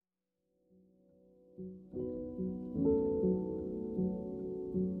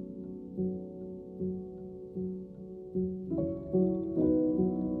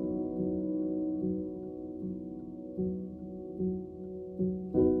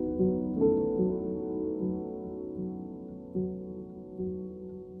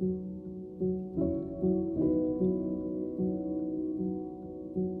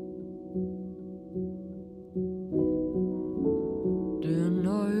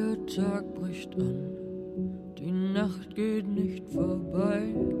Tag bricht an, die Nacht geht nicht vorbei,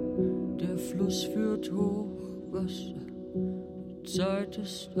 der Fluss führt Hochwasser, die Zeit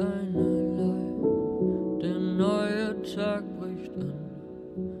ist einerlei. Der neue Tag bricht an,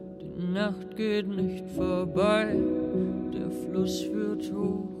 die Nacht geht nicht vorbei, der Fluss führt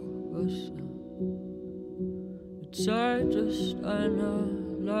Hochwasser, die Zeit ist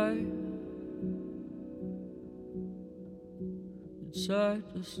einerlei. Die Zeit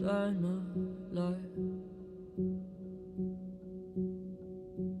ist einerlei.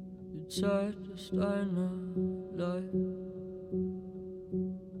 Die Zeit ist einerlei.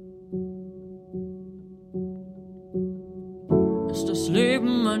 Ist das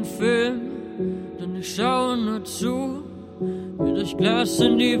Leben ein Film, denn ich schaue nur zu, wie durch Glas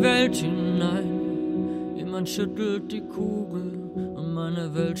in die Welt hinein. Jemand schüttelt die Kugel und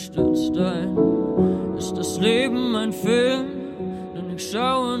meine Welt stürzt ein. Ist das Leben ein Film? Denn ich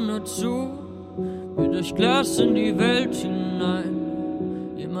schaue nur zu, wie durch Glas in die Welt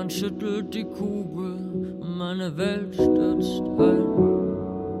hinein. Jemand schüttelt die Kugel und meine Welt stürzt ein.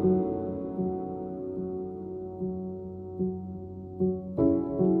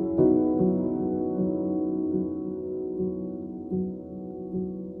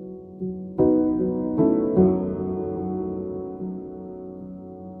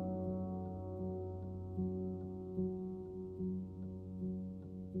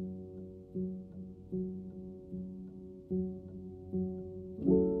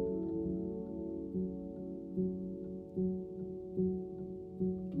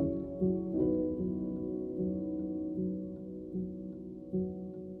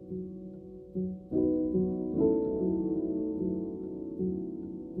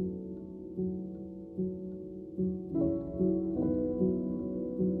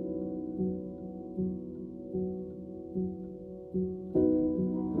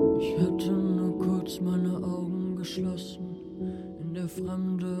 Ich hatte nur kurz meine Augen geschlossen, in der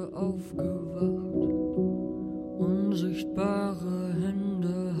Fremde aufgewacht. Unsichtbare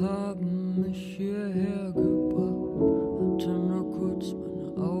Hände haben mich hierher gebracht. Hatte nur kurz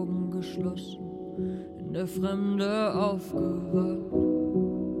meine Augen geschlossen, in der Fremde aufgewacht.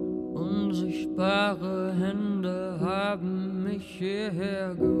 Unsichtbare Hände haben mich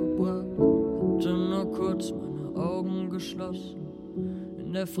hierher gebracht. Hatte nur kurz meine Augen geschlossen,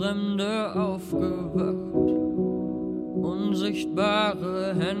 in der Fremde aufgewacht.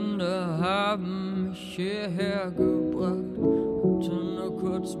 Unsichtbare Hände haben mich hierher gebracht. Hatte nur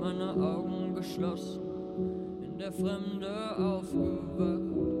kurz meine Augen geschlossen, in der Fremde aufgewacht.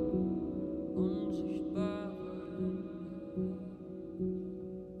 Unsichtbare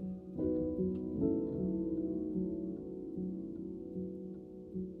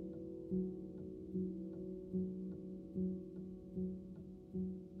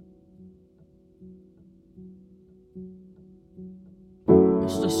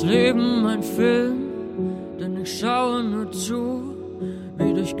Ist das Leben ein Film? Denn ich schaue nur zu,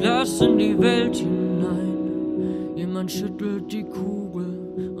 wie durch Glas in die Welt hinein. Jemand schüttelt die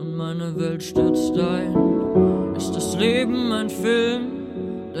Kugel und meine Welt stürzt ein. Ist das Leben ein Film?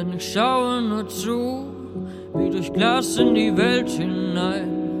 Denn ich schaue nur zu, wie durch Glas in die Welt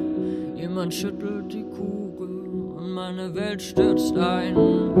hinein. Jemand schüttelt die Kugel und meine Welt stürzt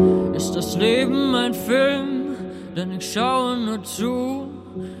ein. Ist das Leben ein Film? Denn ich schaue nur zu,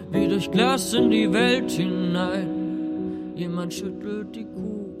 wie durch Glas in die Welt hinein. Jemand schüttelt die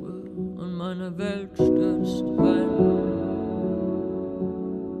Kugel und meine Welt stürzt ein.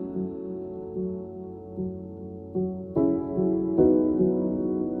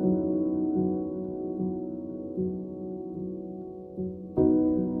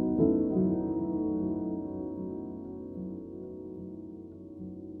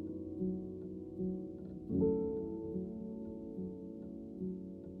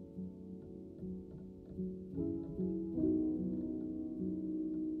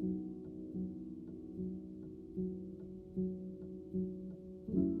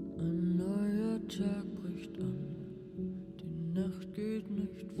 Tag bricht an, die Nacht geht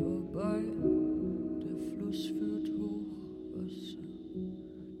nicht vorbei, der Fluss führt Hochwasser,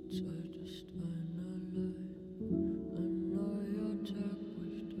 Zeit ist einerlei. Ein neuer Tag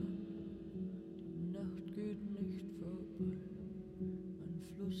bricht an, die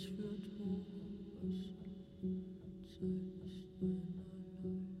es führt Hochwasser Zeit.